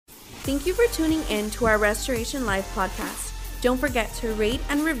Thank you for tuning in to our Restoration Life podcast. Don't forget to rate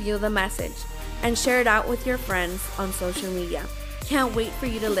and review the message and share it out with your friends on social media. Can't wait for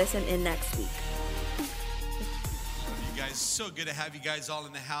you to listen in next week. You guys, so good to have you guys all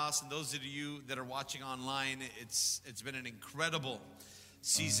in the house. And those of you that are watching online, it's been an incredible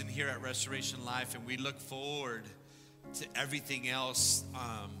season here at Restoration Life, and we look forward to everything else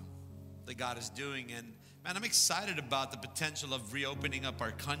that God is doing. And man, I'm excited about the potential of reopening up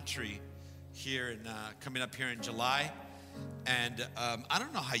our country here and coming up here in July. And I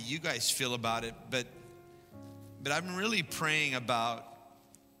don't know how you guys feel about it, but I'm really praying about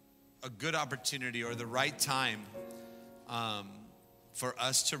a good opportunity or the right time for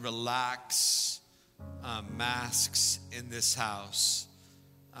us to relax masks in this house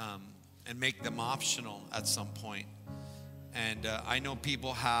and make them optional at some point. And I know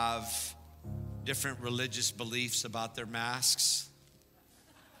people have different religious beliefs about their masks.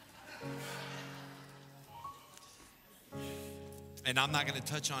 And I'm not going to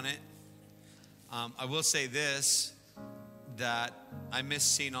touch on it. I will say this, that I miss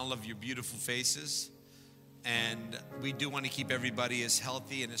seeing all of your beautiful faces. And we do want to keep everybody as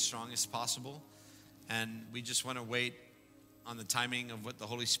healthy and as strong as possible. And we just want to wait on the timing of what the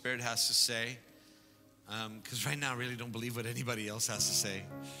Holy Spirit has to say. Because right now I really don't believe what anybody else has to say.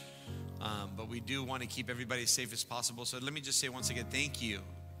 But we do want to keep everybody as safe as possible. So let me just say once again, thank you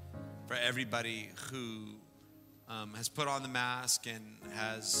for everybody who has put on the mask and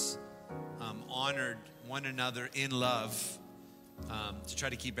has honored one another in love to try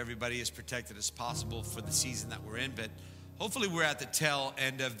to keep everybody as protected as possible for the season that we're in. But hopefully we're at the tail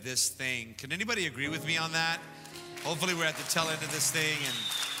end of this thing. Can anybody agree with me on that? Hopefully we're at the tail end of this thing,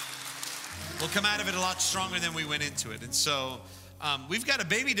 and we'll come out of it a lot stronger than we went into it. And so we've got a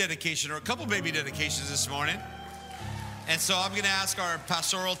baby dedication, or a couple baby dedications this morning. And so I'm going to ask our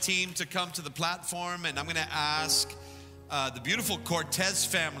pastoral team to come to the platform, and I'm going to ask the beautiful Cortez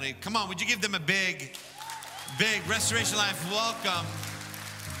family. Come on, would you give them a big Restoration Life welcome?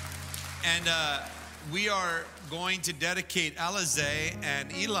 And we are going to dedicate Alize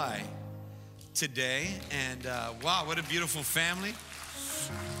and Eli today. And wow, what a beautiful family.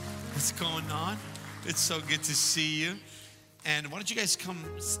 What's going on? It's so good to see you. And why don't you guys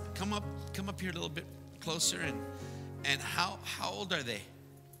come up here a little bit closer, and how old are they?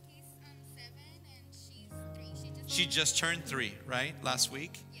 He's 7 and she's 3. She just turned 3, right? Last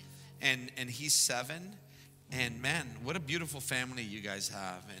week? Yes. And he's 7. And man, what a beautiful family you guys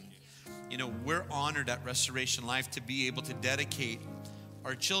have. And you know, we're honored at Restoration Life to be able to dedicate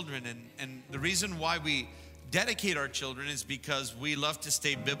our children. And the reason why we dedicate our children is because we love to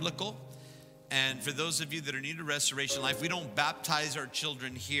stay biblical. And for those of you that are new to Restoration Life, we don't baptize our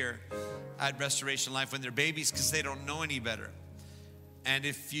children here at Restoration Life when they're babies because they don't know any better. And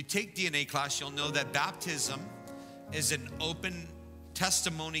if you take DNA class, you'll know that baptism is an open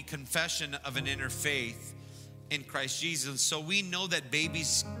testimony confession of an inner faith in Christ Jesus. So we know that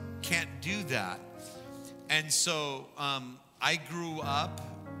babies can't do that. And so I grew up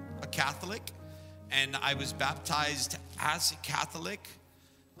a Catholic, and I was baptized as a Catholic.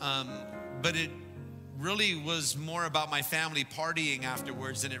 But it really was more about my family partying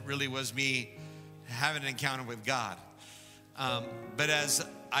afterwards than it really was me having an encounter with God. But as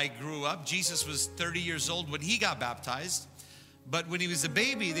I grew up, Jesus was 30 years old when he got baptized. But when he was a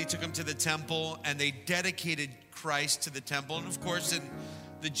baby, they took him to the temple and they dedicated Christ to the temple. And of course, in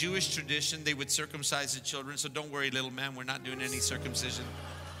the Jewish tradition, they would circumcise the children. So don't worry, little man, we're not doing any circumcision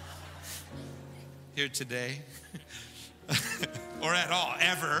here today. Or at all,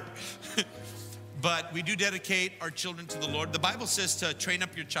 ever. But we do dedicate our children to the Lord. The Bible says to train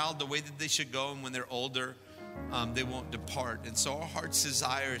up your child the way that they should go, and when they're older, they won't depart. And so our heart's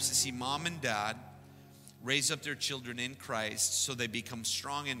desire is to see mom and dad raise up their children in Christ so they become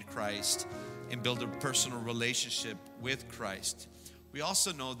strong in Christ and build a personal relationship with Christ. We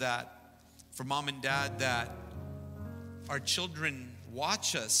also know that for mom and dad, that our children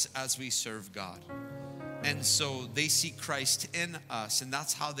watch us as we serve God. And so they see Christ in us, and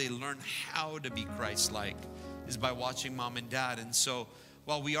that's how they learn how to be Christ-like, is by watching mom and dad. And so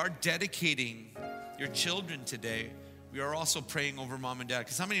while we are dedicating your children today, we are also praying over mom and dad.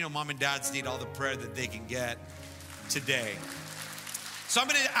 Because how many know mom and dads need all the prayer that they can get today? So I'm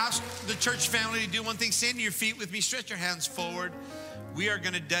going to ask the church family to do one thing. Stand to your feet with me. Stretch your hands forward. We are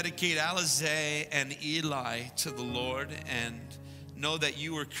going to dedicate Alize and Eli to the Lord, and know that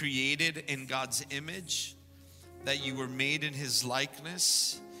you were created in God's image, that you were made in his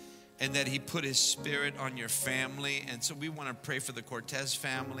likeness, and that he put his spirit on your family. And so we want to pray for the Cortez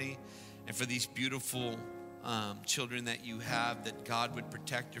family and for these beautiful children that you have, that God would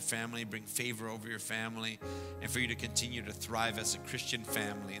protect your family, bring favor over your family, and for you to continue to thrive as a Christian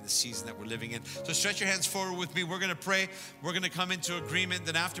family in the season that we're living in. So stretch your hands forward with me. We're going to pray. We're going to come into agreement.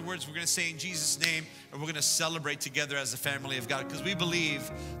 Then afterwards, we're going to say in Jesus' name, and we're going to celebrate together as a family of God, because we believe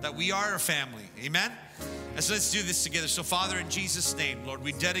that we are a family. Amen? And so let's do this together. So Father, in Jesus' name, Lord,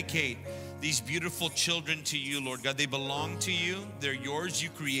 we dedicate these beautiful children to you, Lord God. They belong to you. They're yours. You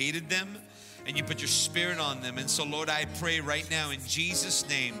created them, and you put your spirit on them. And so, Lord, I pray right now in Jesus'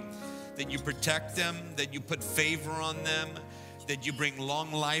 name that you protect them, that you put favor on them, that you bring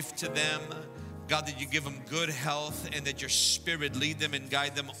long life to them. God, that you give them good health, and that your spirit lead them and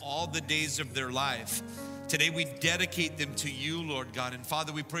guide them all the days of their life. Today we dedicate them to you, Lord God. And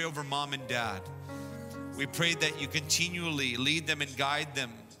Father, we pray over mom and dad. We pray that you continually lead them and guide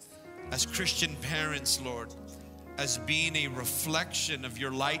them as Christian parents, Lord, as being a reflection of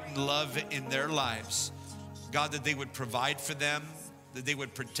your light and love in their lives. God, that they would provide for them, that they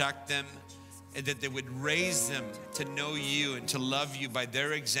would protect them, and that they would raise them to know you and to love you by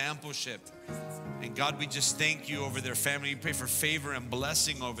their exampleship. And God, we just thank you over their family. We pray for favor and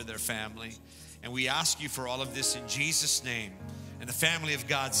blessing over their family. And we ask you for all of this in Jesus' name. And the family of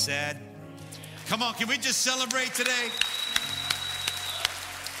God said, come on, can we just celebrate today?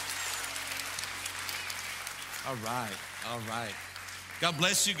 All right. God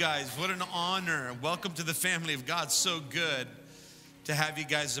bless you guys. What an honor. Welcome to the family of God. So good to have you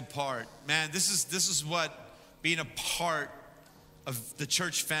guys a part. Man, this is what being a part of the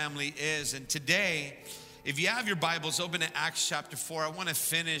church family is. And today, if you have your Bibles open to Acts chapter 4, I want to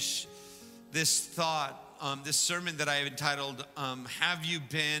finish this thought, this sermon that I have entitled, Have You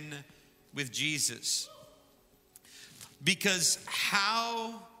Been with Jesus? Because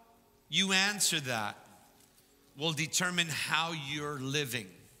how you answer that will determine how you're living.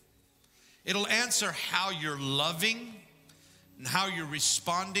 It'll answer how you're loving and how you're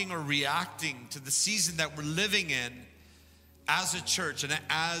responding or reacting to the season that we're living in as a church and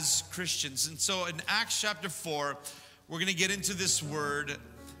as Christians. And so in Acts chapter 4, we're going to get into this word.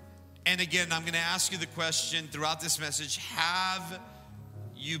 And again, I'm going to ask you the question throughout this message, have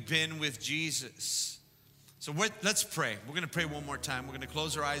you been with Jesus? So let's pray. We're going to pray one more time. We're going to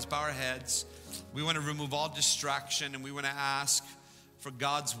close our eyes, bow our heads. We want to remove all distraction, and we want to ask for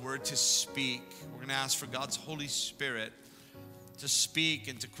God's word to speak. We're going to ask for God's Holy Spirit to speak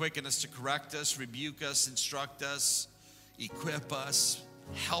and to quicken us, to correct us, rebuke us, instruct us, equip us,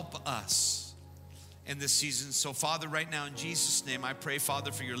 help us in this season. So Father, right now in Jesus' name, I pray,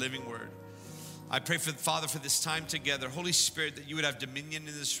 Father, for your living word. I pray, for Father, for this time together. Holy Spirit, that you would have dominion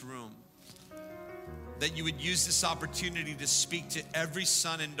in this room, that you would use this opportunity to speak to every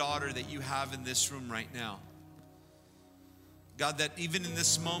son and daughter that you have in this room right now. God, that even in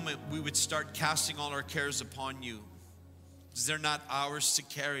this moment, we would start casting all our cares upon you, because they're not ours to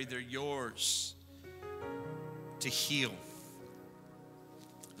carry, they're yours to heal.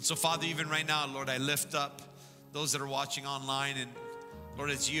 And so, Father, even right now, Lord, I lift up those that are watching online. And Lord,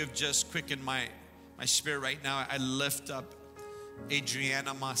 as you have just quickened my spirit right now, I lift up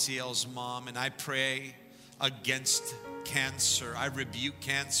Adriana Maciel's mom, and I pray against cancer. I rebuke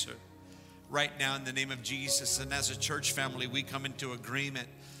cancer right now in the name of Jesus. And as a church family, we come into agreement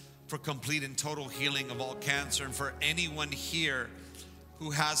for complete and total healing of all cancer. And for anyone here who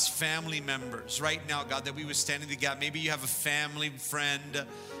has family members right now, God, that we would stand in the gap. Maybe you have a family friend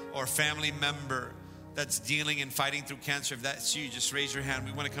or family member that's dealing and fighting through cancer. If that's you, just raise your hand.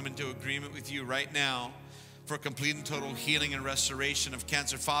 We want to come into agreement with you right now for complete and total healing and restoration of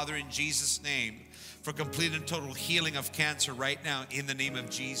cancer. Father, in Jesus' name, for complete and total healing of cancer right now in the name of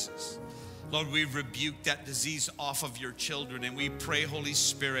Jesus. Lord, we rebuke that disease off of your children, and we pray, Holy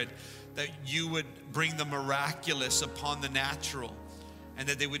Spirit, that you would bring the miraculous upon the natural, and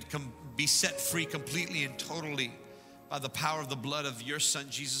that they would be set free completely and totally by the power of the blood of your Son,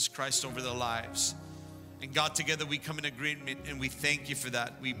 Jesus Christ, over their lives. And God, together we come in agreement, and we thank you for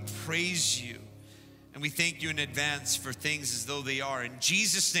that. We praise you, and we thank you in advance for things as though they are. In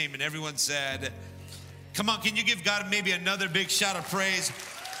Jesus' name, and everyone said, come on, can you give God maybe another big shout of praise?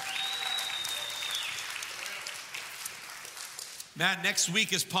 Man, next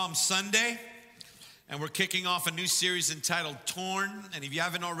week is Palm Sunday, and we're kicking off a new series entitled Torn. And if you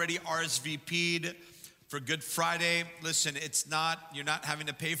haven't already RSVP'd for Good Friday, listen, you're not having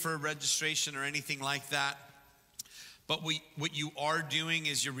to pay for a registration or anything like that. But what you are doing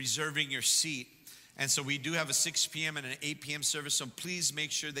is you're reserving your seat. And so we do have a 6 p.m. and an 8 p.m. service. So please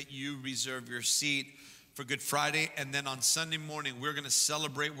make sure that you reserve your seat for Good Friday. And then on Sunday morning, we're going to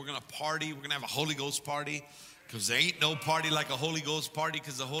celebrate. We're going to party. We're going to have a Holy Ghost party. Because there ain't no party like a Holy Ghost party,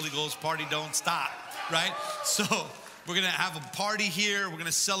 because the Holy Ghost party don't stop, right? So we're going to have a party here. We're going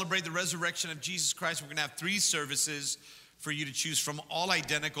to celebrate the resurrection of Jesus Christ. We're going to have 3 services for you to choose from, all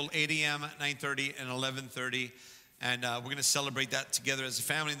identical, 8 a.m., 9:30, and 11:30. And we're going to celebrate that together as a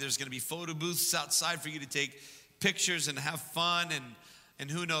family. There's going to be photo booths outside for you to take pictures and have fun. And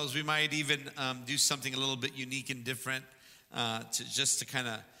who knows, we might even do something a little bit unique and different to kind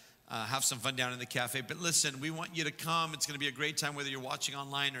of have some fun down in the cafe. But listen, we want you to come. It's going to be a great time, whether you're watching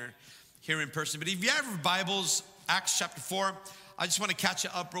online or here in person. But if you have your Bibles, Acts chapter 4, I just want to catch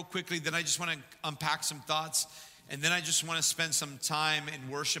you up real quickly. Then I just want to unpack some thoughts. And then I just want to spend some time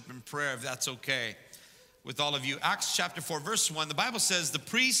in worship and prayer, if that's okay with all of you. Acts chapter 4, verse 1, the Bible says, the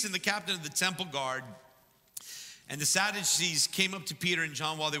priest and the captain of the temple guard and the Sadducees came up to Peter and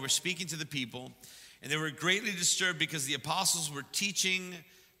John while they were speaking to the people. And they were greatly disturbed because the apostles were teaching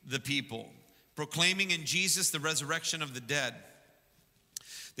the people, proclaiming in Jesus the resurrection of the dead.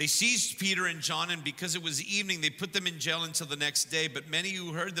 They seized Peter and John, and because it was evening, they put them in jail until the next day. But many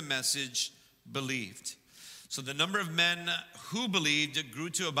who heard the message believed. So the number of men who believed grew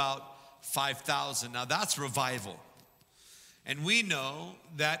to about 5,000. Now that's revival. And we know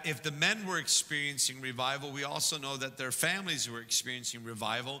that if the men were experiencing revival, we also know that their families were experiencing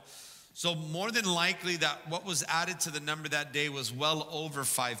revival. So more than likely that what was added to the number that day was well over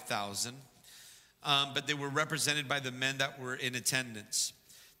 5,000. But they were represented by the men that were in attendance.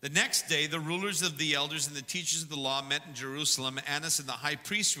 The next day, the rulers of the elders and the teachers of the law met in Jerusalem. Annas and the high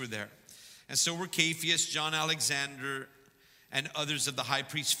priest were there. And so were Caiaphas, John, Alexander, and others of the high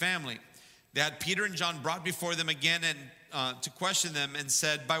priest family. They had Peter and John brought before them again and to question them, and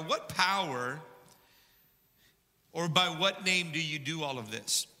said, by what power or by what name do you do all of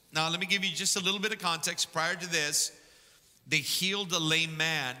this? Now, let me give you just a little bit of context. Prior to this, they healed a lame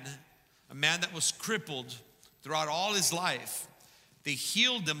man, a man that was crippled throughout all his life. They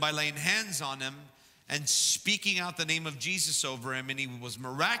healed him by laying hands on him and speaking out the name of Jesus over him, and he was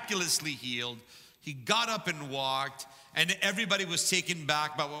miraculously healed. He got up and walked, and everybody was taken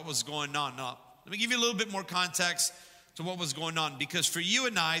back by what was going on. Now, let me give you a little bit more context to what was going on, because for you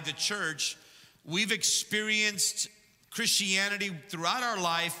and I, the church, we've experienced Christianity throughout our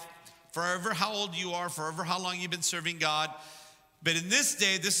life, forever how old you are, forever how long you've been serving God. But in this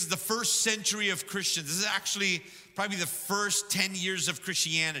day, this is the first century of Christians. This is actually probably the first 10 years of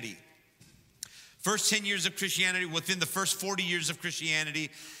Christianity. First 10 years of Christianity within the first 40 years of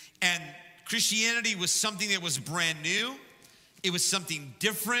Christianity. And Christianity was something that was brand new. It was something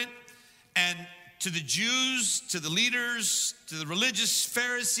different. And to the Jews, to the leaders, to the religious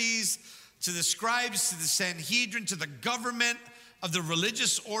Pharisees, to the scribes, to the Sanhedrin, to the government of the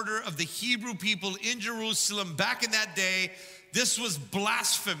religious order of the Hebrew people in Jerusalem back in that day, this was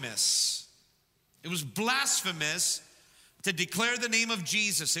blasphemous. It was blasphemous to declare the name of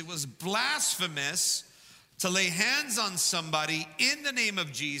Jesus. It was blasphemous to lay hands on somebody in the name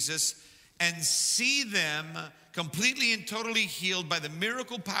of Jesus and see them completely and totally healed by the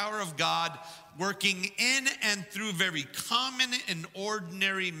miracle power of God working in and through very common and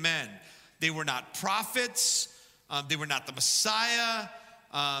ordinary men. They were not prophets. They were not the Messiah.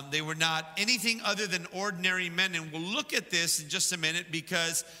 They were not anything other than ordinary men. And we'll look at this in just a minute,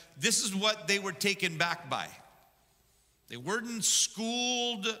 because this is what they were taken back by. They weren't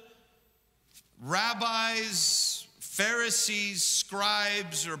schooled rabbis, Pharisees,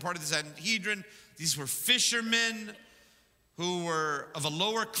 scribes, or a part of the Sanhedrin. These were fishermen who were of a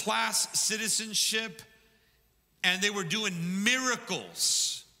lower class citizenship, and they were doing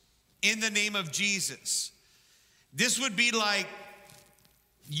miracles in the name of Jesus. This would be like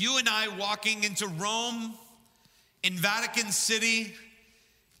you and I walking into Rome, in Vatican City,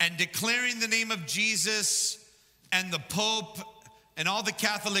 and declaring the name of Jesus and the Pope and all the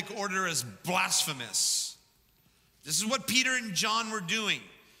Catholic order as blasphemous. This is what Peter and John were doing.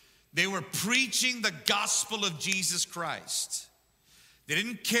 They were preaching the gospel of Jesus Christ. They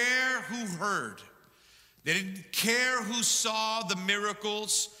didn't care who heard. They didn't care who saw the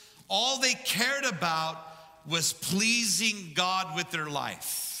miracles. All they cared about was pleasing God with their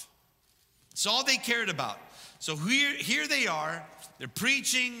life. That's all they cared about. So here they are. They're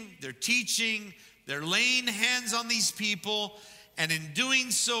preaching, they're teaching, they're laying hands on these people, and in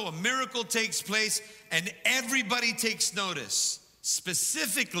doing so, a miracle takes place, and everybody takes notice,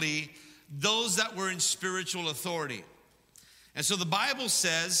 specifically those that were in spiritual authority. And so the Bible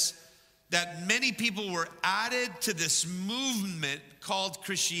says that many people were added to this movement called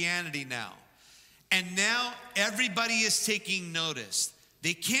Christianity now. And now everybody is taking notice.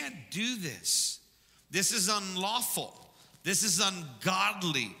 They can't do this. This is unlawful. This is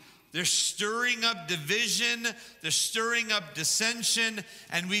ungodly. They're stirring up division. They're stirring up dissension,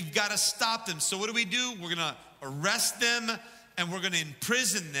 and we've got to stop them. So what do? We're going to arrest them, and we're going to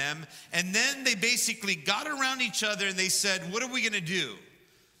imprison them. And then they basically got around each other, and they said, what are we going to do?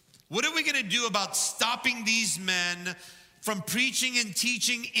 What are we going to do about stopping these men from preaching and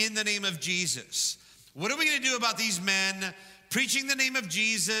teaching in the name of Jesus? What are we going to do about these men preaching the name of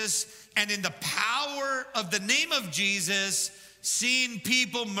Jesus, and in the power of the name of Jesus, seeing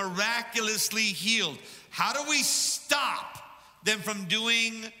people miraculously healed? How do we stop them from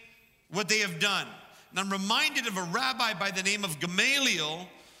doing what they have done? And I'm reminded of a rabbi by the name of Gamaliel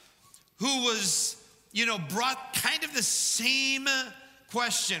who was, brought kind of the same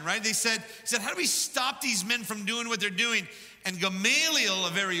question, right? He said, how do we stop these men from doing what they're doing? And Gamaliel, a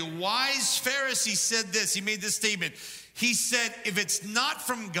very wise Pharisee, said this. He made this statement. He said, if it's not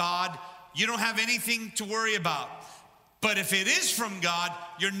from God, you don't have anything to worry about. But if it is from God,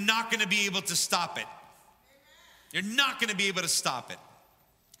 you're not going to be able to stop it. You're not going to be able to stop it.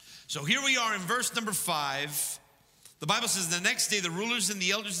 So here we are in verse number 5. The Bible says, the next day the rulers and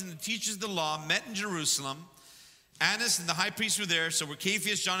the elders and the teachers of the law met in Jerusalem. Annas and the high priest were there. So were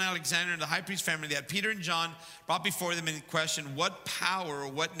Caiaphas, John, Alexander, and the high priest family. They had Peter and John brought before them and questioned, what power or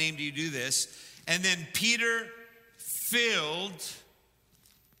what name do you do this? And then Peter, filled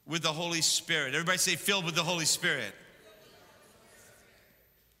with the Holy Spirit. Everybody say, filled with the Holy Spirit.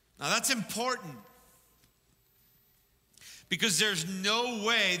 Now that's important, because there's no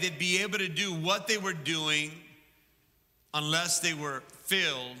way they'd be able to do what they were doing unless they were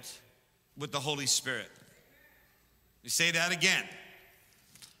filled with the Holy Spirit. You say that again.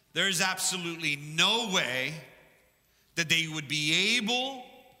 There is absolutely no way that they would be able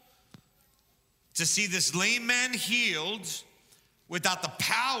to see this lame man healed without the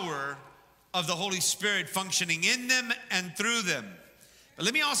power of the Holy Spirit functioning in them and through them. But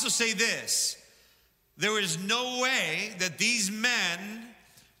let me also say this. There is no way that these men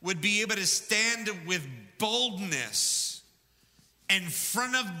would be able to stand with boldness in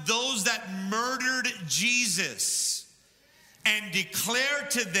front of those that murdered Jesus and declare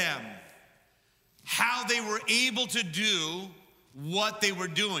to them how they were able to do what they were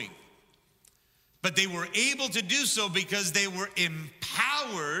doing. But they were able to do so because they were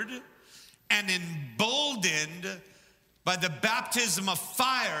empowered and emboldened by the baptism of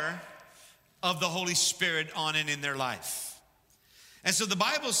fire of the Holy Spirit on and in their life. And so the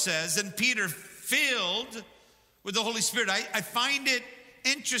Bible says, and Peter filled with the Holy Spirit. I find it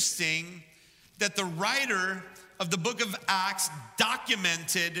interesting that the writer of the book of Acts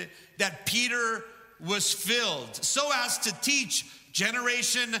documented that Peter was filled so as to teach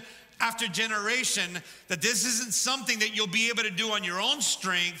generation after generation that this isn't something that you'll be able to do on your own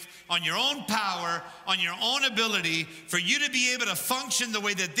strength, on your own power, on your own ability. For you to be able to function the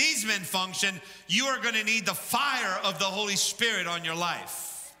way that these men function, you are going to need the fire of the Holy Spirit on your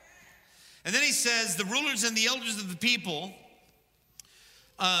life. And then he says, the rulers and the elders of the people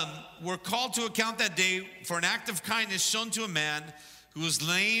were called to account that day for an act of kindness shown to a man who was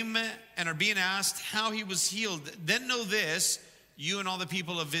lame, and are being asked how he was healed. Then know this, you and all the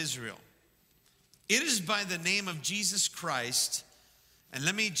people of Israel. It is by the name of Jesus Christ, and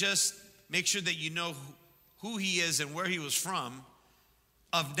let me just make sure that you know who he is and where he was from,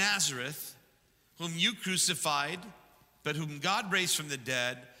 of Nazareth, whom you crucified, but whom God raised from the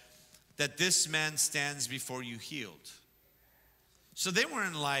dead, that this man stands before you healed. So they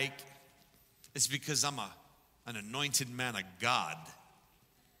weren't like, it's because I'm an anointed man of God.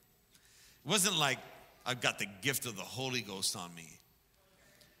 It wasn't like I've got the gift of the Holy Ghost on me.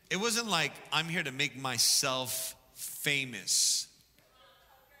 It wasn't like I'm here to make myself famous.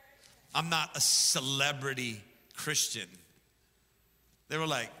 I'm not a celebrity Christian. They were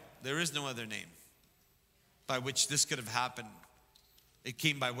like, there is no other name by which this could have happened. It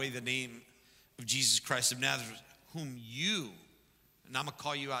came by way of the name of Jesus Christ of Nazareth, whom you, and I'm going to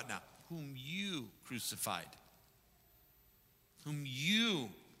call you out now, whom you crucified, whom you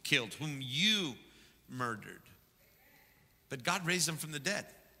killed, whom you murdered. But God raised him from the dead,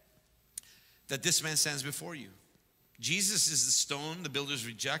 that this man stands before you. Jesus is the stone the builders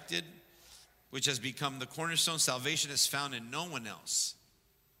rejected, which has become the cornerstone. Salvation is found in no one else.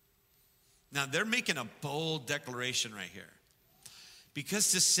 Now they're making a bold declaration right here.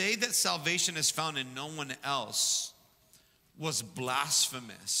 Because to say that salvation is found in no one else was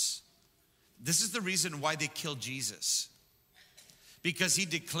blasphemous. This is the reason why they killed Jesus. Because he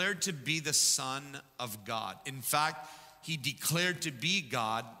declared to be the Son of God. In fact, he declared to be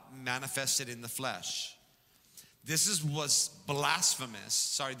God manifested in the flesh. This was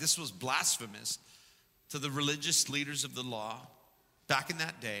blasphemous to the religious leaders of the law back in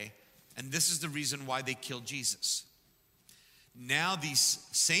that day And this is the reason why they killed Jesus. Now these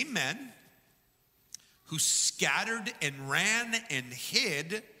same men who scattered and ran and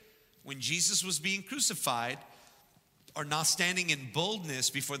hid when Jesus was being crucified are now standing in boldness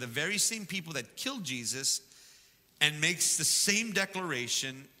before the very same people that killed Jesus and makes the same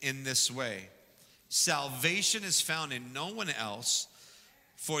declaration in this way. Salvation is found in no one else,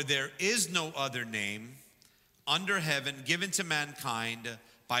 for there is no other name under heaven given to mankind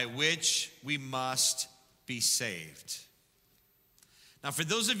by which we must be saved. Now, for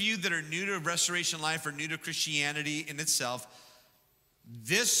those of you that are new to Restoration Life or new to Christianity in itself,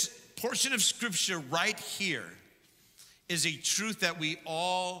 this portion of scripture right here is a truth that we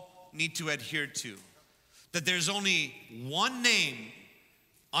all need to adhere to. That there's only one name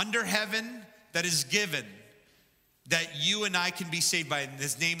under heaven that is given that you and I can be saved by, and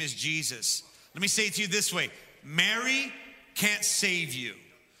his name is Jesus. Let me say it to you this way. Mary can't save you.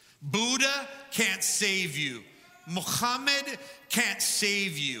 Buddha can't save you. Muhammad can't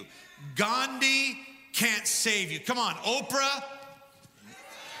save you. Gandhi can't save you. Come on, Oprah,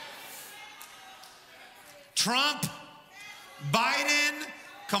 Trump, Biden,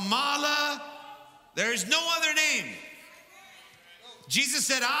 Kamala, there is no other name. Jesus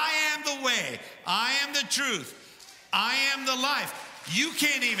said, I am the way, I am the truth, I am the life. You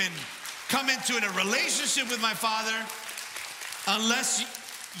can't even come into a relationship with my Father unless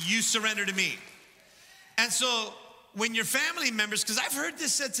you surrender to me. And so when your family members, because I've heard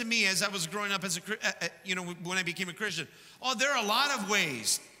this said to me as I was growing up as when I became a Christian, oh, there are a lot of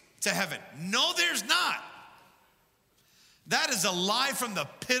ways to heaven. No, there's not. That is a lie from the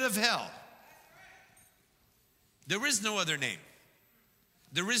pit of hell. There is no other name.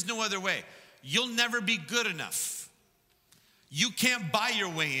 There is no other way. You'll never be good enough. You can't buy your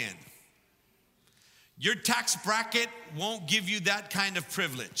way in. Your tax bracket won't give you that kind of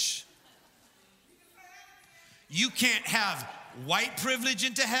privilege. You can't have white privilege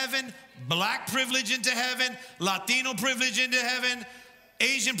into heaven, black privilege into heaven, Latino privilege into heaven,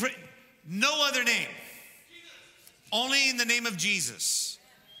 Asian privilege. No other name. Only in the name of Jesus.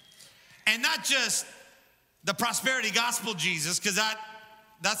 And not just the prosperity gospel Jesus, because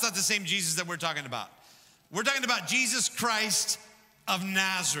that's not the same Jesus that we're talking about. We're talking about Jesus Christ of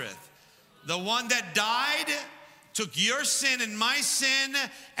Nazareth. The one that died, took your sin and my sin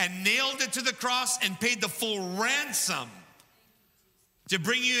and nailed it to the cross and paid the full ransom to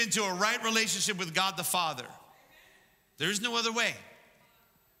bring you into a right relationship with God the Father. There is no other way.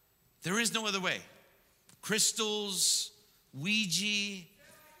 There is no other way. Crystals, Ouija,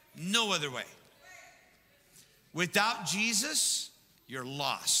 no other way. Without Jesus, you're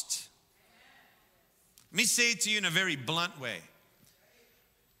lost. Let me say it to you in a very blunt way.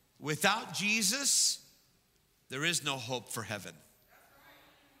 Without Jesus, there is no hope for heaven.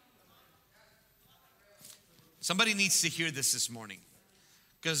 Somebody needs to hear this morning,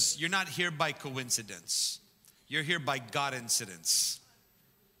 because you're not here by coincidence. You're here by God incidence.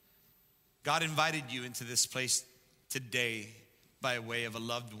 God invited you into this place today by way of a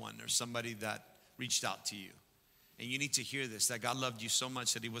loved one or somebody that reached out to you. And you need to hear this, that God loved you so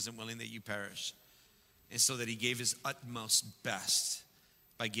much that he wasn't willing that you perish. And so that he gave his utmost best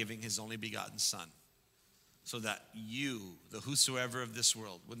by giving his only begotten Son. So that you, the whosoever of this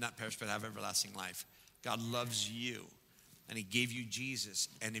world, would not perish but have everlasting life. God loves you. And he gave you Jesus.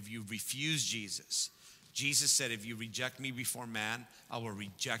 And if you refuse Jesus, Jesus said, if you reject me before man, I will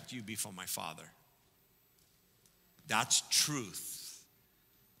reject you before my Father. That's truth.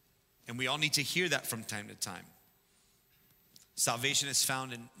 And we all need to hear that from time to time. Salvation is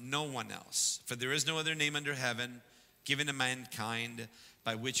found in no one else. For there is no other name under heaven given to mankind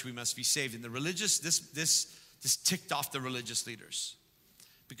by which we must be saved. And the religious, this ticked off the religious leaders.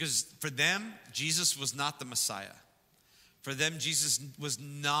 Because for them, Jesus was not the Messiah. For them, Jesus was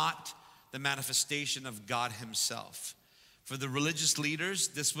not the manifestation of God himself. For the religious leaders,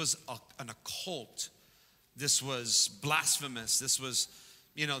 this was an occult. This was blasphemous. This was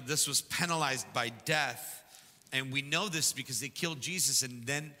penalized by death. And we know this because they killed Jesus. And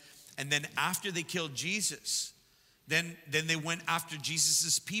then after they killed Jesus, then they went after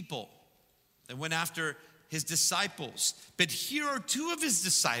Jesus's people. They went after his disciples. But here are two of his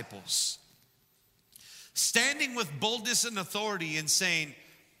disciples standing with boldness and authority and saying,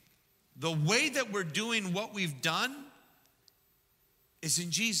 the way that we're doing what we've done is in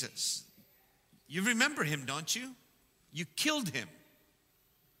Jesus. You remember him, don't you? You killed him.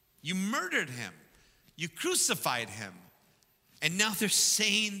 You murdered him. You crucified him. And now they're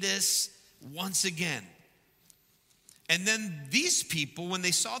saying this once again. And then these people, when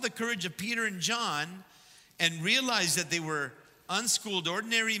they saw the courage of Peter and John and realized that they were unschooled,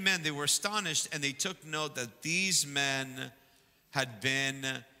 ordinary men, they were astonished, and they took note that these men had been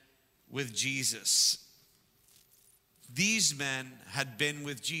with Jesus. These men had been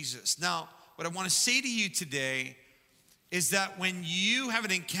with Jesus. Now, what I want to say to you today is that when you have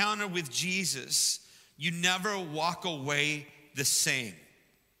an encounter with Jesus, you never walk away the same.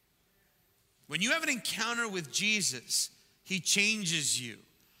 When you have an encounter with Jesus, he changes you.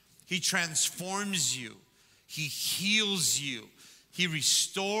 He transforms you. He heals you. He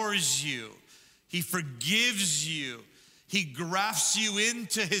restores you. He forgives you. He grafts you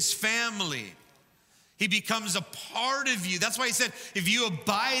into his family. He becomes a part of you. That's why he said, if you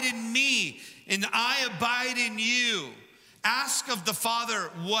abide in me and I abide in you, ask of the Father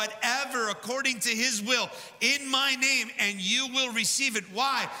whatever according to his will in my name, and you will receive it.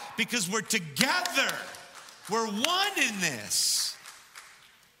 Why? Because we're together. We're one in this.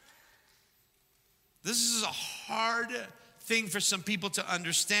 This is a hard thing for some people to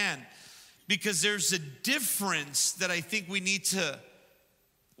understand, because there's a difference that I think we need to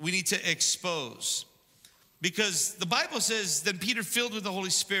expose. Because the Bible says, then Peter, filled with the Holy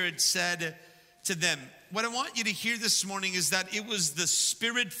Spirit, said to them, what I want you to hear this morning is that it was the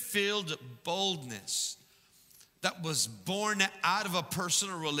Spirit-filled boldness that was born out of a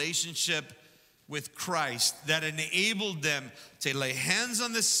personal relationship with Christ that enabled them to lay hands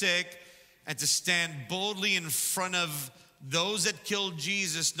on the sick and to stand boldly in front of those that killed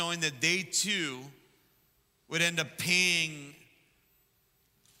Jesus, knowing that they too would end up paying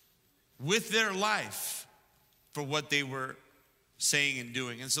with their life for what they were saying and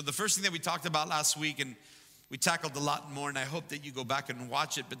doing. And so the first thing that we talked about last week, and we tackled a lot more, and I hope that you go back and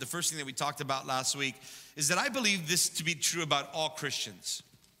watch it, but the first thing that we talked about last week is that I believe this to be true about all Christians.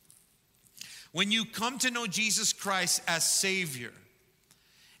 When you come to know Jesus Christ as Savior,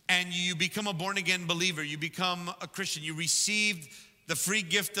 and you become a born-again believer, you become a Christian, you receive the free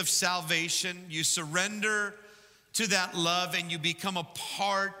gift of salvation, you surrender to that love, and you become a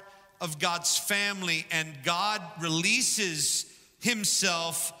part of God's family, and God releases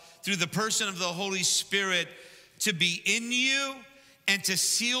himself through the person of the Holy Spirit to be in you and to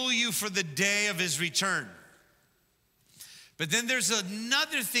seal you for the day of his return. But then there's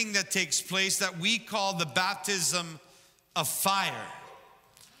another thing that takes place that we call the baptism of fire.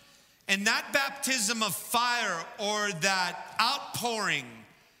 And that baptism of fire, or that outpouring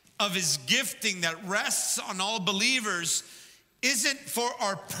of his gifting that rests on all believers, isn't for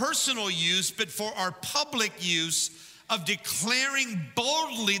our personal use, but for our public use of declaring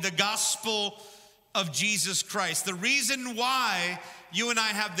boldly the gospel of Jesus Christ. The reason why you and I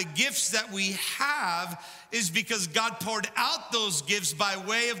have the gifts that we have is because God poured out those gifts by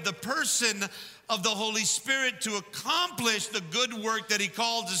way of the person of the Holy Spirit to accomplish the good work that he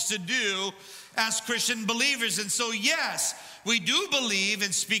called us to do as Christian believers. And so, yes, we do believe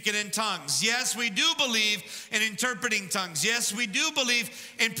in speaking in tongues. Yes, we do believe in interpreting tongues. Yes, we do believe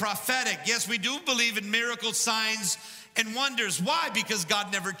in prophetic. Yes, we do believe in miracle signs and wonders. Why? Because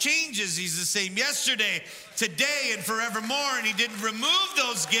God never changes. He's the same yesterday, today, and forevermore. And he didn't remove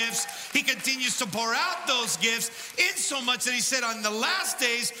those gifts. He continues to pour out those gifts, in so much that he said, on the last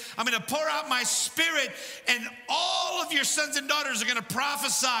days, I'm going to pour out my Spirit, and all of your sons and daughters are going to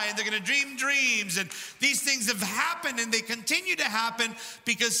prophesy, and they're going to dream dreams. And these things have happened, and they continue to happen,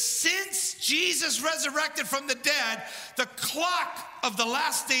 because since Jesus resurrected from the dead, the clock of the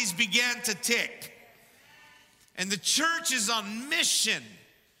last days began to tick. And the church is on mission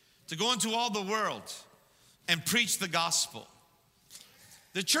to go into all the world and preach the gospel.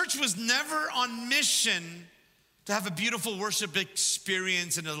 The church was never on mission to have a beautiful worship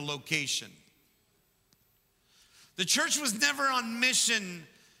experience in a location. The church was never on mission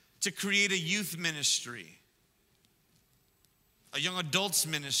to create a youth ministry, a young adults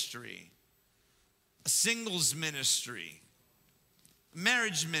ministry, a singles ministry, a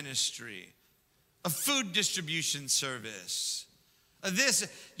marriage ministry, a food distribution service.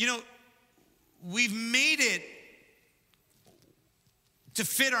 We've made it to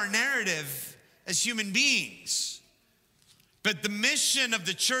fit our narrative as human beings. But the mission of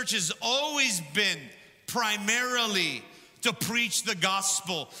the church has always been primarily to preach the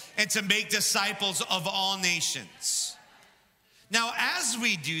gospel and to make disciples of all nations. Now, as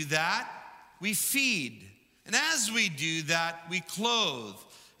we do that, we feed. And as we do that, we clothe.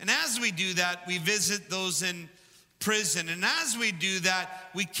 And as we do that, we visit those in prison. And as we do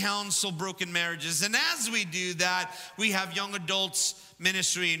that, we counsel broken marriages. And as we do that, we have young adults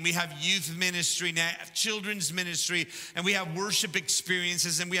ministry, and we have youth ministry, and we have children's ministry, and we have worship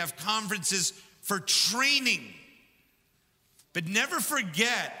experiences, and we have conferences for training. But never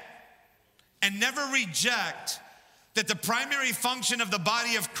forget and never reject that the primary function of the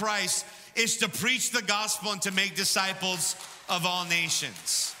body of Christ is to preach the gospel and to make disciples of all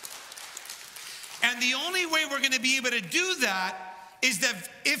nations. And the only way we're going to be able to do that is that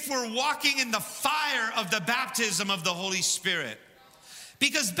if we're walking in the fire of the baptism of the Holy Spirit.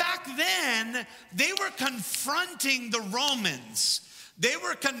 Because back then, they were confronting the Romans. They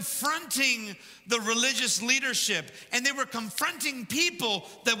were confronting the religious leadership, and they were confronting people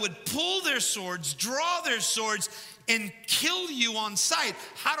that would pull their swords, draw their swords, and kill you on sight.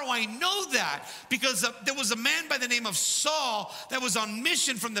 How do I know that? Because there was a man by the name of Saul that was on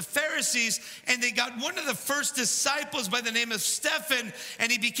mission from the Pharisees, and they got one of the first disciples by the name of Stephen,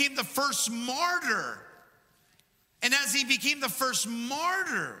 and he became the first martyr. And as he became the first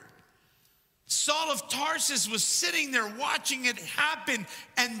martyr, Saul of Tarsus was sitting there watching it happen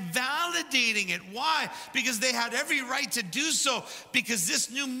and validating it. Why? Because they had every right to do so, because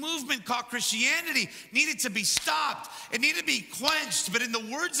this new movement called Christianity needed to be stopped. It needed to be quenched. But in the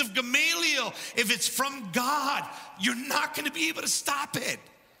words of Gamaliel, if it's from God, you're not going to be able to stop it.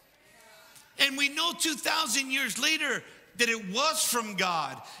 And we know 2,000 years later that it was from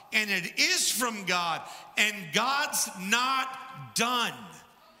God, and it is from God, and God's not done.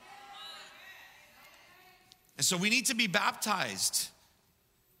 And so we need to be baptized,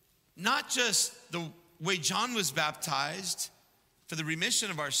 not just the way John was baptized for the remission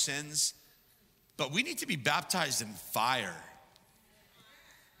of our sins, but we need to be baptized in fire.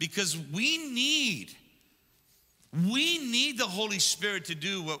 Because we need the Holy Spirit to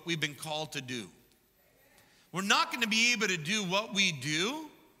do what we've been called to do. We're not going to be able to do what we do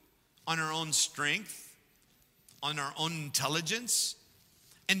on our own strength, on our own intelligence.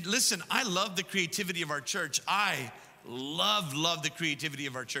 And listen, I love the creativity of our church. I love the creativity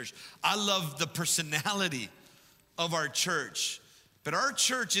of our church. I love the personality of our church. But our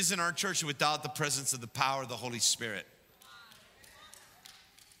church isn't our church without the presence of the power of the Holy Spirit.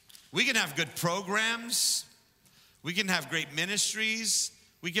 We can have good programs. We can have great ministries.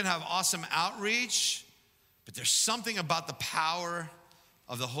 We can have awesome outreach. But there's something about the power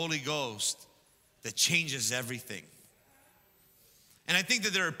of the Holy Ghost that changes everything. And I think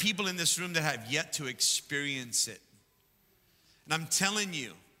that there are people in this room that have yet to experience it. And I'm telling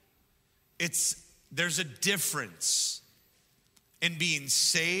you, there's a difference in being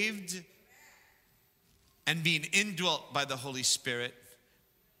saved and being indwelt by the Holy Spirit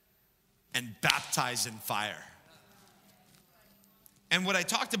and baptized in fire. And what I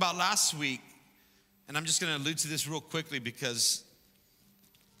talked about last week, and I'm just going to allude to this real quickly because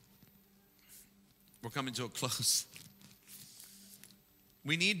we're coming to a close.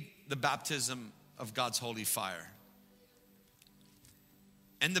 We need the baptism of God's holy fire.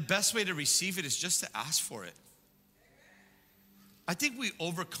 And the best way to receive it is just to ask for it. I think we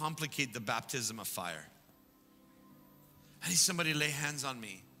overcomplicate the baptism of fire. I need somebody to lay hands on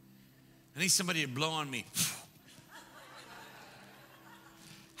me. I need somebody to blow on me.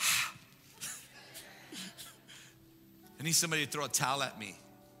 I need somebody to throw a towel at me.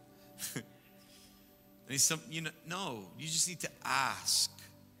 I need no, you just need to ask.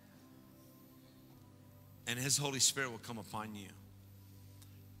 And His Holy Spirit will come upon you.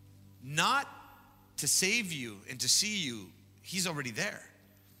 Not to save you and to see you, He's already there.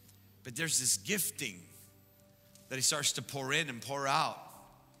 But there's this gifting that He starts to pour in and pour out.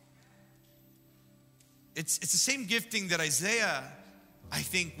 It's the same gifting that Isaiah, I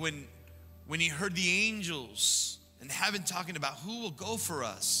think, when he heard the angels in heaven talking about who will go for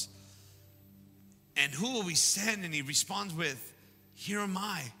us and who will we send, and he responds with, "Here am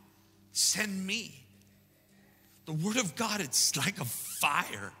I, send me." The word of God, it's like a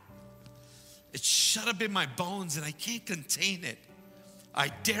fire. It's shut up in my bones and I can't contain it. I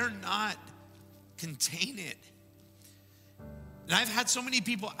dare not contain it. And I've had so many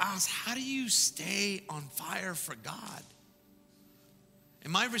people ask, how do you stay on fire for God?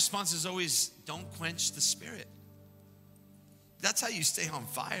 And my response is always, don't quench the Spirit. That's how you stay on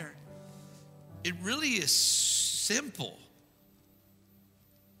fire. It really is simple.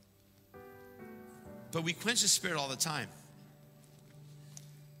 But we quench the Spirit all the time.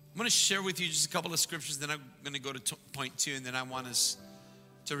 I'm going to share with you just a couple of scriptures, then I'm going to go to point 2, and then I want us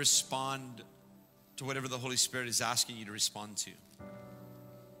to respond to whatever the Holy Spirit is asking you to respond to.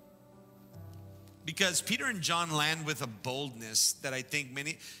 Because Peter and John land with a boldness that I think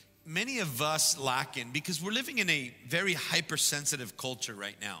many of us lack in, because we're living in a very hypersensitive culture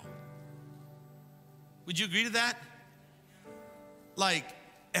right now. Would you agree to that? Like,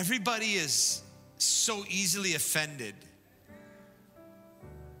 everybody is so easily offended.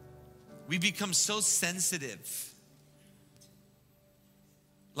 We become so sensitive,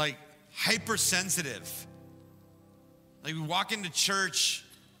 like hypersensitive. Like we walk into church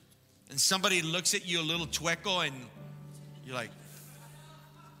and somebody looks at you a little chueco and you're like,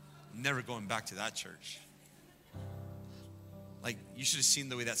 I'm never going back to that church. Like, you should have seen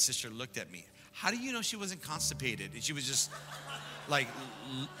the way that sister looked at me. How do you know she wasn't constipated? And she was just like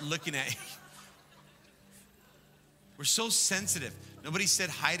looking at you. We're so sensitive. Nobody said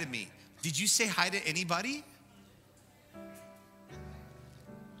hi to me. Did you say hi to anybody?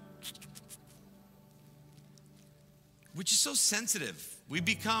 We're just so sensitive. We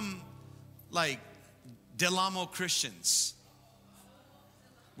become like Del Amo Christians.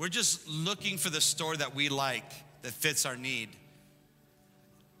 We're just looking for the store that we like, that fits our need.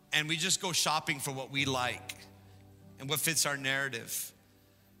 And we just go shopping for what we like and what fits our narrative.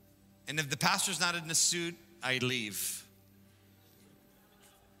 And if the pastor's not in a suit, I leave.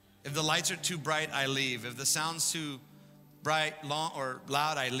 If the lights are too bright, I leave. If the sound's too bright, long, or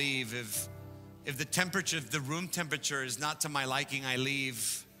loud, I leave. If the temperature, if the room temperature is not to my liking, I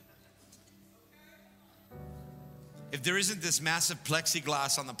leave. If there isn't this massive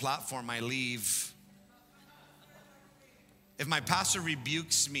plexiglass on the platform, I leave. If my pastor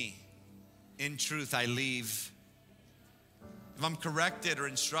rebukes me in truth, I leave. If I'm corrected or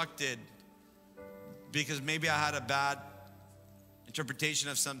instructed because maybe I had a bad interpretation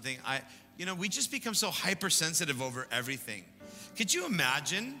of something, we just become so hypersensitive over everything. Could you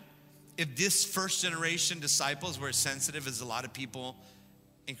imagine if this first generation disciples were as sensitive as a lot of people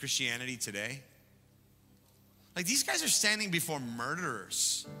in Christianity today? Like, these guys are standing before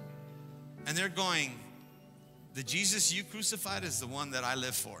murderers and they're going, the Jesus you crucified is the one that I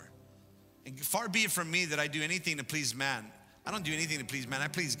live for. And far be it from me that I do anything to please man. I don't do anything to please man. I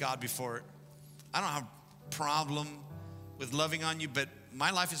please God before. I don't have a problem with loving on you, but my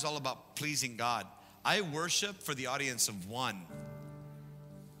life is all about pleasing God. I worship for the audience of one.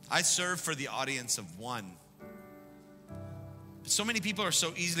 I serve for the audience of one. But so many people are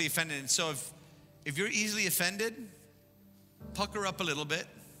so easily offended. And so if you're easily offended, pucker up a little bit.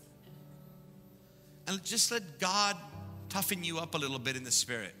 And just let God toughen you up a little bit in the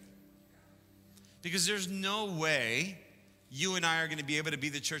spirit. Because there's no way you and I are going to be able to be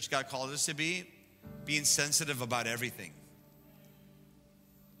the church God called us to be, being sensitive about everything.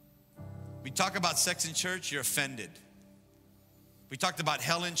 We talk about sex in church, you're offended. We talked about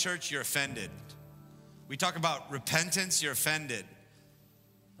hell in church, you're offended. We talk about repentance, you're offended.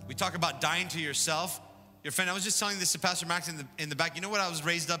 We talk about dying to yourself, you're offended. I was just telling this to Pastor Max in the back. You know what I was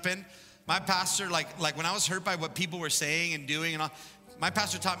raised up in? My pastor, like when I was hurt by what people were saying and doing and all, my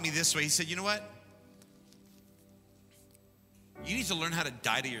pastor taught me this way. He said, you know what? You need to learn how to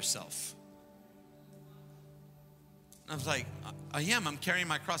die to yourself. And I was like, I am. I'm carrying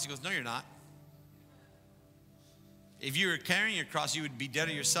my cross. He goes, no, you're not. If you were carrying your cross, you would be dead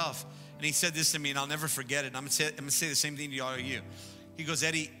to yourself. And he said this to me, and I'll never forget it. I'm gonna say the same thing to all of you. He goes,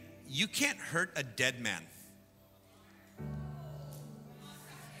 Eddie, you can't hurt a dead man.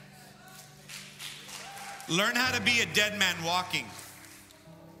 Learn how to be a dead man walking.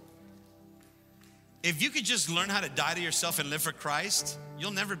 If you could just learn how to die to yourself and live for Christ,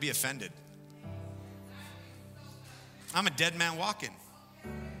 you'll never be offended. I'm a dead man walking.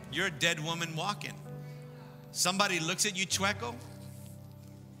 You're a dead woman walking. Somebody looks at you chueco.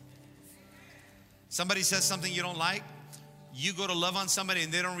 Somebody says something you don't like. You go to love on somebody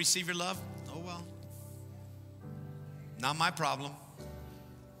and they don't receive your love. Oh well. Not my problem.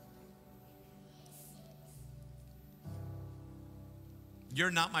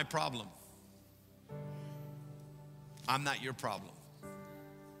 You're not my problem. I'm not your problem.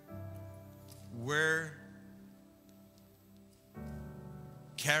 We're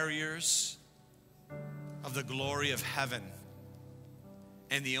carriers of the glory of heaven.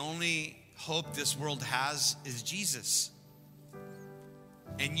 And the only hope this world has is Jesus.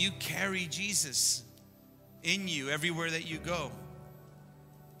 And you carry Jesus in you everywhere that you go.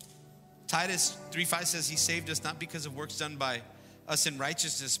 Titus 3:5 says he saved us not because of works done by us in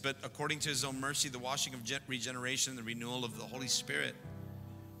righteousness, but according to his own mercy, the washing of regeneration, the renewal of the Holy Spirit.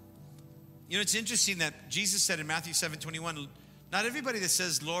 You know, it's interesting that Jesus said in Matthew 7:21, not everybody that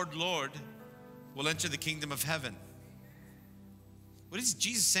says, Lord, Lord, will enter the kingdom of heaven. What is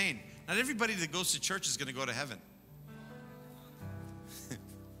Jesus saying? Not everybody that goes to church is going to go to heaven.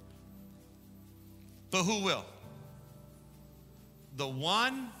 But who will? The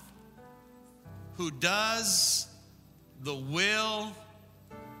one who does the will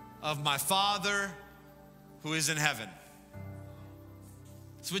of my Father who is in heaven.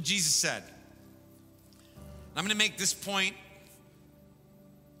 That's what Jesus said. I'm going to make this point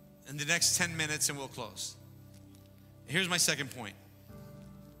in the next 10 minutes and we'll close. Here's my second point.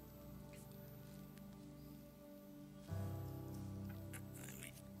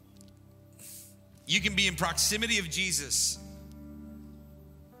 you can be in proximity of Jesus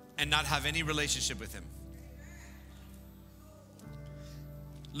and not have any relationship with him.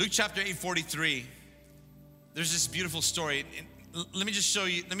 Luke chapter 8:43, there's this beautiful story. Let me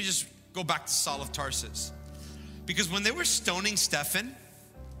just go back to Saul of Tarsus. Because when they were stoning Stephen,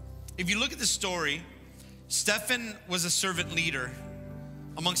 if you look at the story, Stephen was a servant leader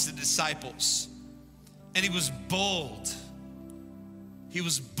amongst the disciples. And he was bold. He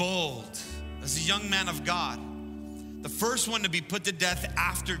was bold as a young man of God. The first one to be put to death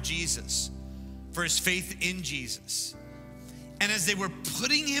after Jesus for his faith in Jesus. And as they were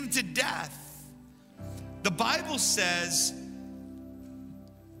putting him to death, the Bible says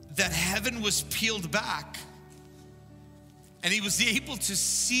that heaven was peeled back and he was able to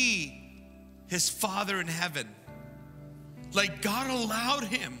see his Father in heaven. Like God allowed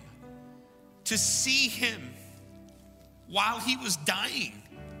him to see him while he was dying.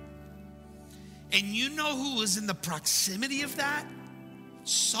 And you know who was in the proximity of that?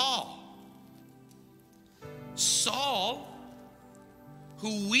 Saul. Saul,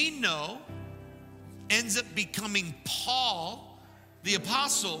 who we know ends up becoming Paul, the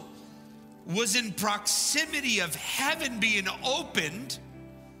apostle, was in proximity of heaven being opened,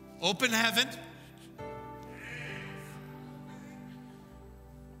 open heaven,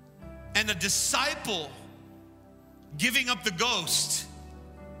 and a disciple giving up the ghost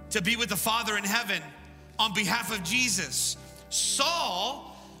to be with the Father in heaven on behalf of Jesus.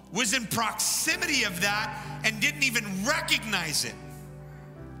 Saul was in proximity of that and didn't even recognize it.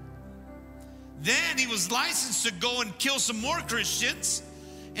 Then he was licensed to go and kill some more Christians.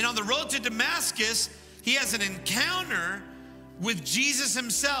 And on the road to Damascus, he has an encounter with Jesus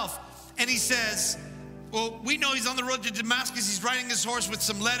himself. And he says, well, we know he's on the road to Damascus. He's riding his horse with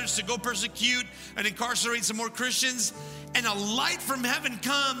some letters to go persecute and incarcerate some more Christians. And a light from heaven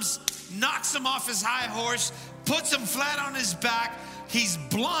comes, knocks him off his high horse, puts him flat on his back. He's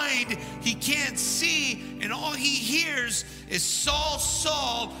blind, he can't see, and all he hears is, Saul,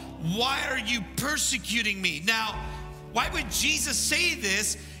 Saul, why are you persecuting me? Now, why would Jesus say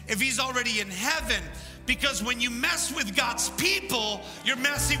this if he's already in heaven? Because when you mess with God's people, you're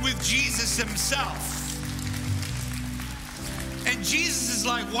messing with Jesus himself. And Jesus is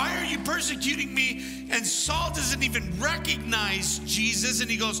like, why are you persecuting me? And Saul doesn't even recognize Jesus. And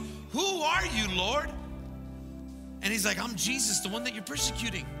he goes, who are you, Lord? And he's like, I'm Jesus, the one that you're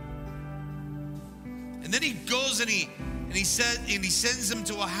persecuting. And then he goes and he sends him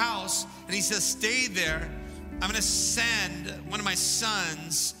to a house. And he says, stay there. I'm going to send one of my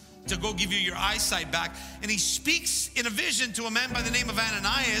sons to go give you your eyesight back. And he speaks in a vision to a man by the name of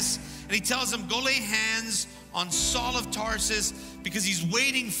Ananias. And he tells him, go lay hands on Saul of Tarsus because he's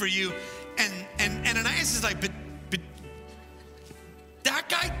waiting for you. And Ananias is like, but that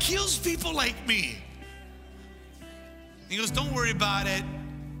guy kills people like me. He goes, don't worry about it.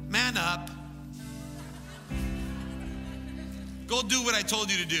 Man up. Go do what I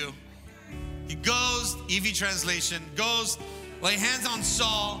told you to do. He goes, EV translation, goes, lay hands on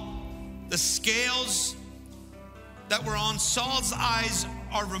Saul. The scales that were on Saul's eyes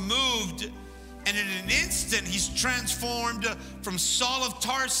are removed. And in an instant, he's transformed from Saul of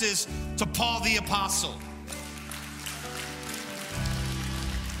Tarsus to Paul the Apostle.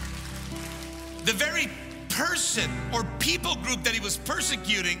 The very person or people group that he was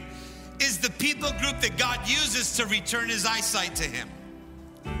persecuting is the people group that God uses to return his eyesight to him.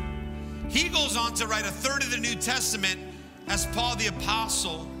 He goes on to write a third of the New Testament as Paul the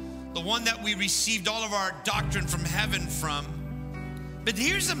Apostle, the one that we received all of our doctrine from heaven from. But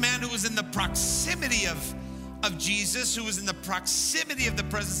here's a man who was in the proximity of Jesus, who was in the proximity of the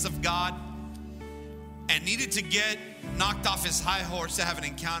presence of God, and needed to get knocked off his high horse to have an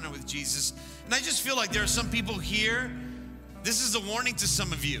encounter with Jesus. And I just feel like there are some people here, this is a warning to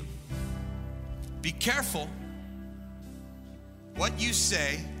some of you. Be careful what you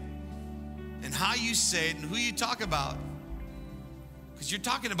say and how you say it and who you talk about, because you're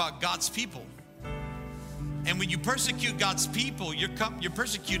talking about God's people. And when you persecute God's people, you're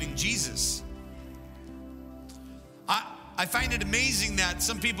persecuting Jesus. I find it amazing that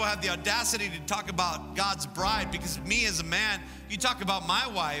some people have the audacity to talk about God's bride, because me as a man, you talk about my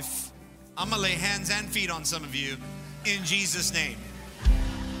wife, I'm gonna lay hands and feet on some of you in Jesus' name.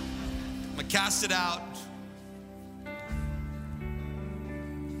 I'm gonna cast it out.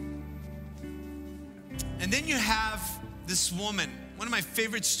 And then you have this woman, one of my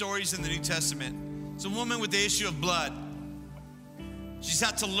favorite stories in the New Testament. It's a woman with the issue of blood. She's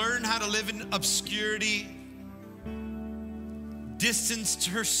had to learn how to live in obscurity, distanced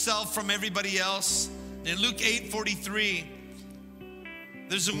herself from everybody else. In Luke 8:43,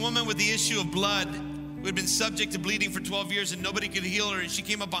 There's a woman with the issue of blood who had been subject to bleeding for 12 years and nobody could heal her. And she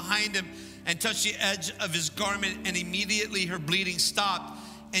came up behind him and touched the edge of his garment, and immediately her bleeding stopped.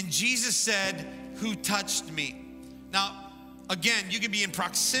 And Jesus said, "Who touched me?" Now, again, you can be in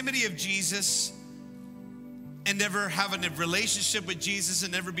proximity of Jesus and never have a relationship with Jesus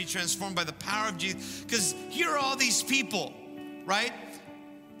and never be transformed by the power of Jesus. Because here are all these people, right?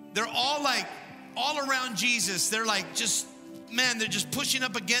 They're all like, all around Jesus. They're like just, man, they're just pushing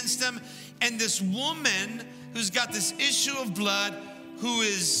up against him. And this woman who's got this issue of blood, who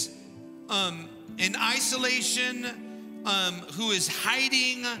is in isolation, who is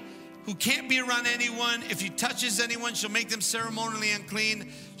hiding, who can't be around anyone. If he touches anyone, she'll make them ceremonially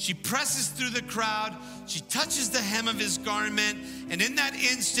unclean. She presses through the crowd. She touches the hem of his garment. And in that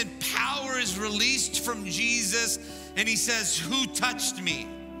instant, power is released from Jesus. And he says, "Who touched me?"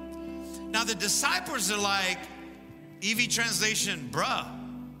 Now the disciples are like, EV translation, bruh,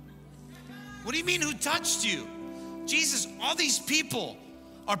 what do you mean who touched you? Jesus, all these people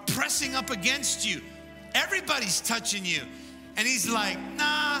are pressing up against you. Everybody's touching you. And he's like,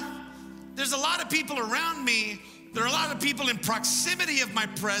 nah, there's a lot of people around me. There are a lot of people in proximity of my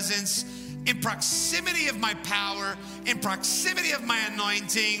presence, in proximity of my power, in proximity of my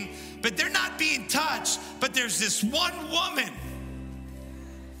anointing, but they're not being touched. But there's this one woman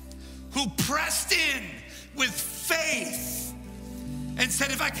who pressed in with faith and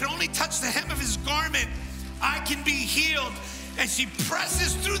said, if I can only touch the hem of his garment, I can be healed. And she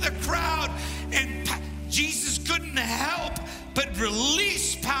presses through the crowd, and Jesus couldn't help but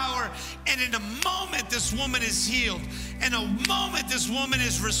release power. And in a moment, this woman is healed. In a moment, this woman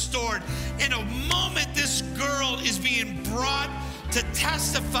is restored. In a moment, this girl is being brought to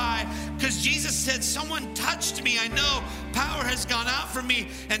testify, because Jesus said, someone touched me. I know power has gone out from me.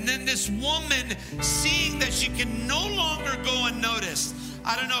 And then this woman, seeing that she can no longer go unnoticed.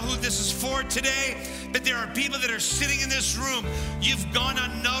 I don't know who this is for today, but there are people that are sitting in this room. You've gone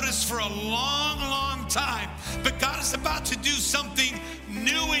unnoticed for a long, long time, but God is about to do something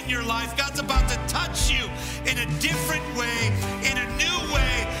new in your life. God's about to touch you in a different way, in a new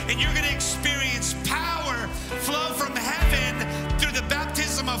way, and you're going to experience power flow from heaven through the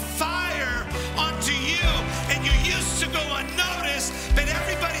baptism of fire onto you. And you used to go unnoticed, but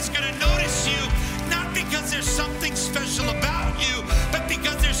everybody's going to notice you, not because there's something special about you, but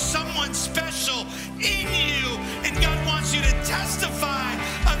because there's someone special in you. And God wants you to testify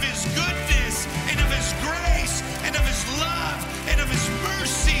of his goodness and of his grace and of his love and of his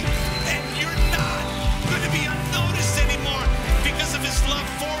mercy. And you're not going to be unnoticed anymore because of his love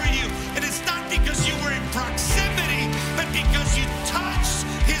for you. And it's not because you were in proximity, but because you touched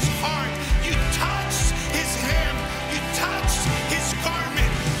his heart, you touched his hem, you touched his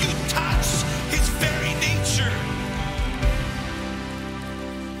garment, you touched his very nature.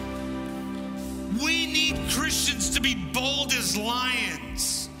 We need Christians to be bold as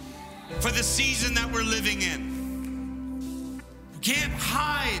lions for the season that we're living in. We can't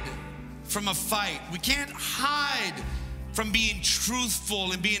hide from a fight. We can't hide from being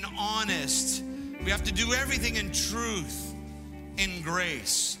truthful and being honest. We have to do everything in truth, in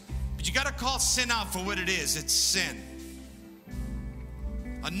grace. But you got to call sin out for what it is. It's sin.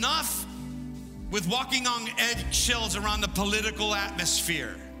 Enough with walking on eggshells around the political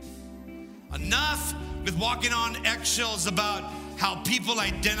atmosphere. Enough with walking on eggshells about how people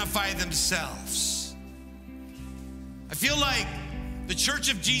identify themselves. I feel like the Church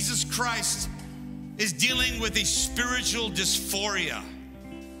of Jesus Christ is dealing with a spiritual dysphoria.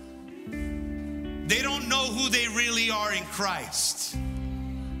 They don't know who they really are in Christ.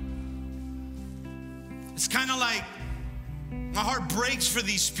 It's kind of like my heart breaks for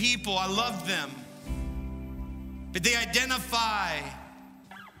these people. I love them. But they identify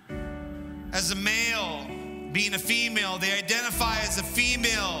as a male, being a female. They identify as a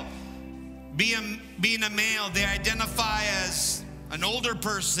female, being a male. They identify as an older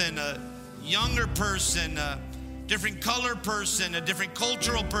person, a younger person, a different color person, a different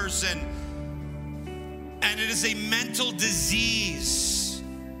cultural person. And it is a mental disease.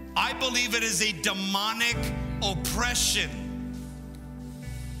 I believe it is a demonic oppression.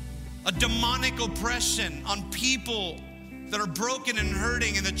 A demonic oppression on people that are broken and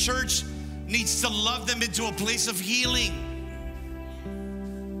hurting, and the church needs to love them into a place of healing.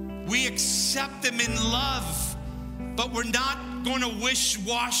 We accept them in love, but we're not going to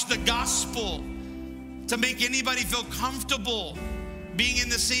wish-wash the gospel to make anybody feel comfortable being in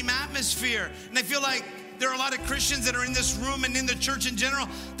the same atmosphere. And I feel like there are a lot of Christians that are in this room and in the church in general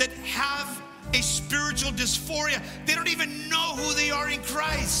that have a spiritual dysphoria. They don't even know who they are in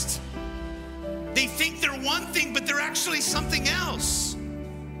Christ. They think they're one thing, but they're actually something else.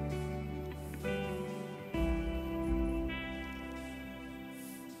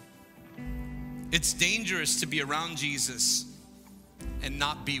 It's dangerous to be around Jesus and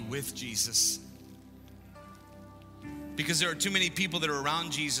not be with Jesus. Because there are too many people that are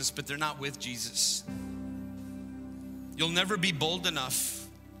around Jesus, but they're not with Jesus. You'll never be bold enough.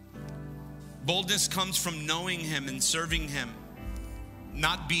 Boldness comes from knowing Him and serving Him,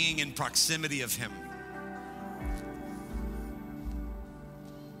 not being in proximity of Him.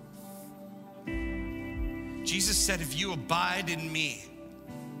 Jesus said, if you abide in me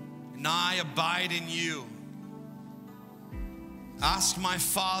and I abide in you, ask my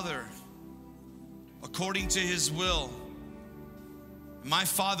Father according to His will. My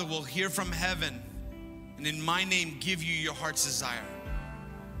Father will hear from heaven and in my name give you your heart's desire.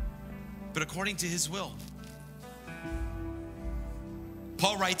 But according to His will.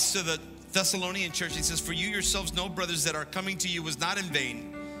 Paul writes to the Thessalonian church, he says, for you yourselves know, brothers, that our coming to you was not in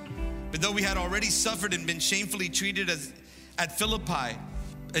vain. But though we had already suffered and been shamefully treated at Philippi,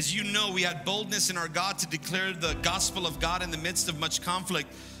 as you know, we had boldness in our God to declare the gospel of God in the midst of much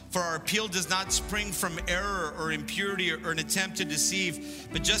conflict. For our appeal does not spring from error or impurity or an attempt to deceive,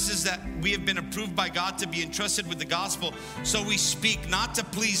 but just as that we have been approved by God to be entrusted with the gospel, so we speak not to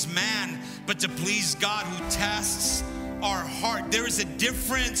please man, but to please God who tests our heart. There is a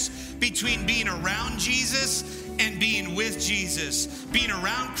difference between being around Jesus and being with Jesus. Being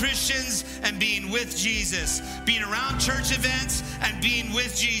around Christians and being with Jesus. Being around church events and being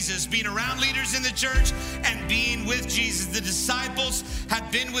with Jesus. Being around leaders in the church and being with Jesus. The disciples had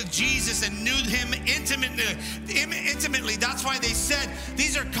been with Jesus and knew Him intimately. That's why they said,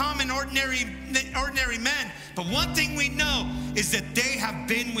 these are common, ordinary men. But one thing we know is that they have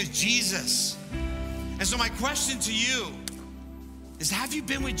been with Jesus. And so my question to you is, have you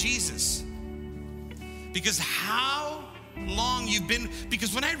been with Jesus? Because how long you've been,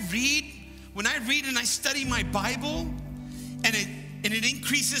 because when I read and I study my Bible and it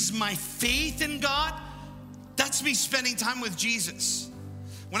increases my faith in God, that's me spending time with Jesus.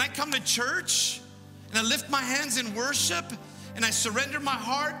 When I come to church and I lift my hands in worship and I surrender my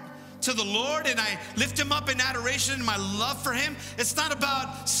heart to the Lord and I lift Him up in adoration and my love for Him, it's not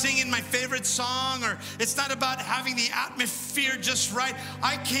about singing my favorite song, or it's not about having the atmosphere just right.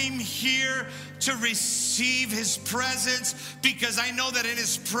 I came here to receive His presence because I know that in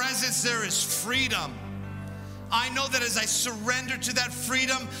His presence there is freedom. I know that as I surrender to that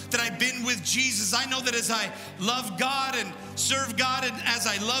freedom that I've been with Jesus, I know that as I love God and serve God, and as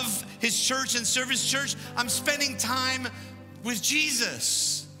I love His church and serve His church, I'm spending time with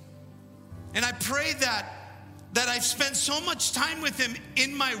Jesus. And I pray that I've spent so much time with Him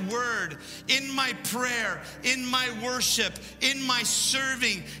in my word, in my prayer, in my worship, in my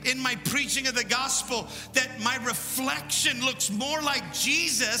serving, in my preaching of the gospel, that my reflection looks more like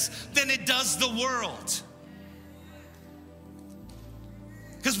Jesus than it does the world.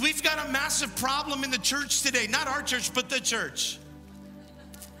 Because we've got a massive problem in the church today. Not our church, but the church.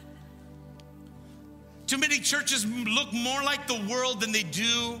 Too many churches look more like the world than they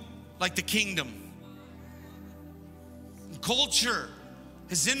do like the kingdom. Culture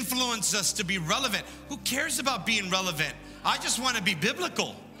has influenced us to be relevant. Who cares about being relevant? I just want to be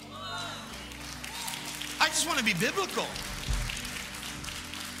biblical. I just want to be biblical.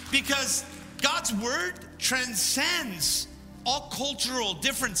 Because God's word transcends all cultural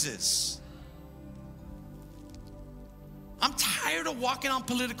differences. I'm tired of walking on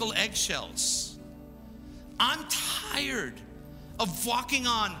political eggshells. I'm tired of walking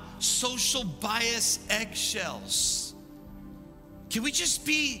on social bias eggshells. Can we just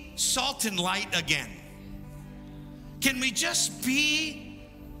be salt and light again? Can we just be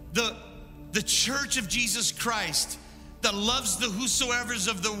the church of Jesus Christ that loves the whosoever's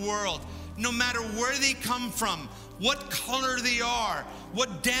of the world, no matter where they come from, what color they are,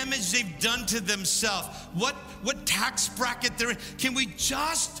 what damage they've done to themselves, what tax bracket they're in? Can we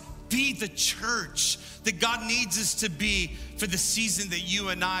just be the church that God needs us to be for the season that you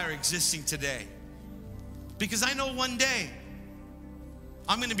and I are existing today? Because I know one day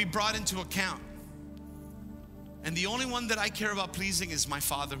I'm going to be brought into account. And the only one that I care about pleasing is my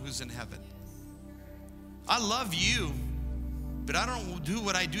Father who's in heaven. I love you, but I don't do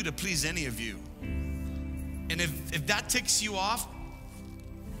what I do to please any of you. And if that ticks you off,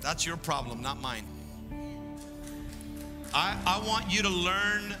 that's your problem, not mine. I want you to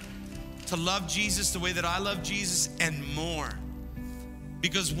learn to love Jesus the way that I love Jesus and more.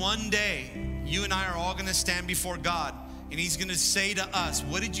 Because one day, you and I are all going to stand before God, and He's going to say to us,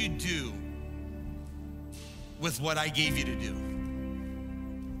 what did you do with what I gave you to do?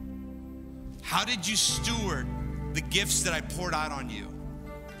 How did you steward the gifts that I poured out on you?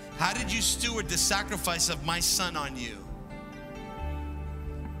 How did you steward the sacrifice of my son on you?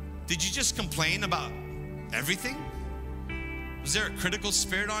 Did you just complain about everything? Was there a critical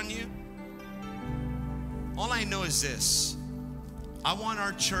spirit on you? All I know is this. I want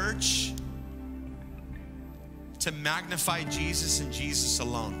our church to magnify Jesus and Jesus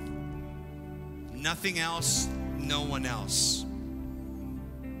alone. Nothing else, no one else.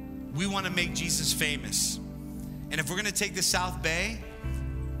 We want to make Jesus famous. And if we're going to take the South Bay,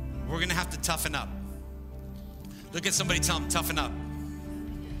 we're going to have to toughen up. Look at somebody, tell them, toughen up.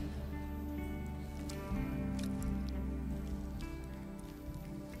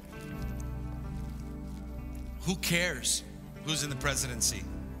 Who cares who's in the presidency?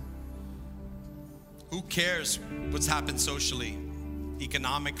 Who cares what's happened socially,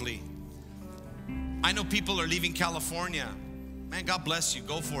 economically? I know people are leaving California. Man, God bless you.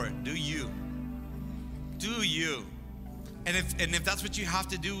 Go for it. Do you. Do you. And if that's what you have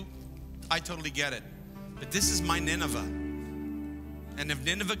to do, I totally get it. But this is my Nineveh. And if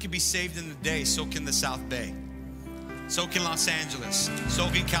Nineveh can be saved in the day, so can the South Bay. So can Los Angeles. So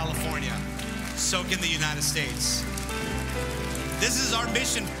can California. So can the United States. This is our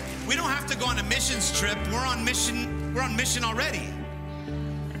mission. We don't have to go on a missions trip. We're on mission already.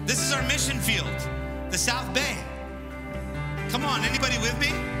 This is our mission field, the South Bay. Come on, anybody with me?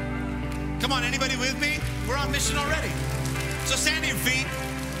 Come on, anybody with me? We're on mission already. So stand to your feet.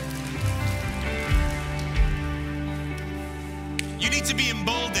 You need to be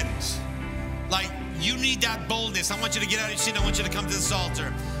emboldened. Like, you need that boldness. I want you to get out of your seat. I want you to come to this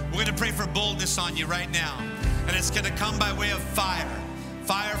altar. We're going to pray for boldness on you right now. And it's going to come by way of fire.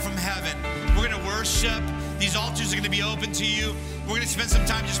 Fire from heaven. We're going to worship. These altars are going to be open to you. We're going to spend some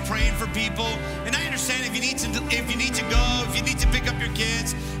time just praying for people. And I understand if you need to go, if you need to pick up your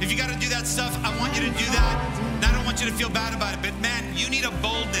kids, if you got to do that stuff, I want you to do that. And I don't want you to feel bad about it. But man, you need a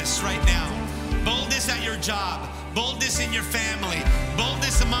boldness right now. Boldness at your job. Boldness in your family.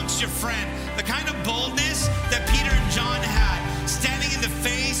 Boldness amongst your friend. The kind of boldness that Peter and John had. Standing in the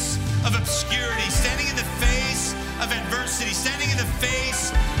face of obscurity. Standing in the face of adversity. Standing in the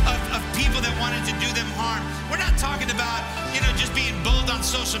face of people that wanted to do them harm. We're not talking about, just being bold on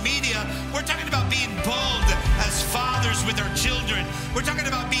social media. We're talking about being bold as fathers with our children. We're talking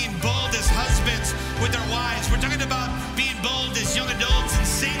about being bold as husbands with our wives. We're talking about being bold as young adults and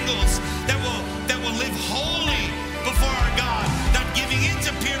singles that will live whole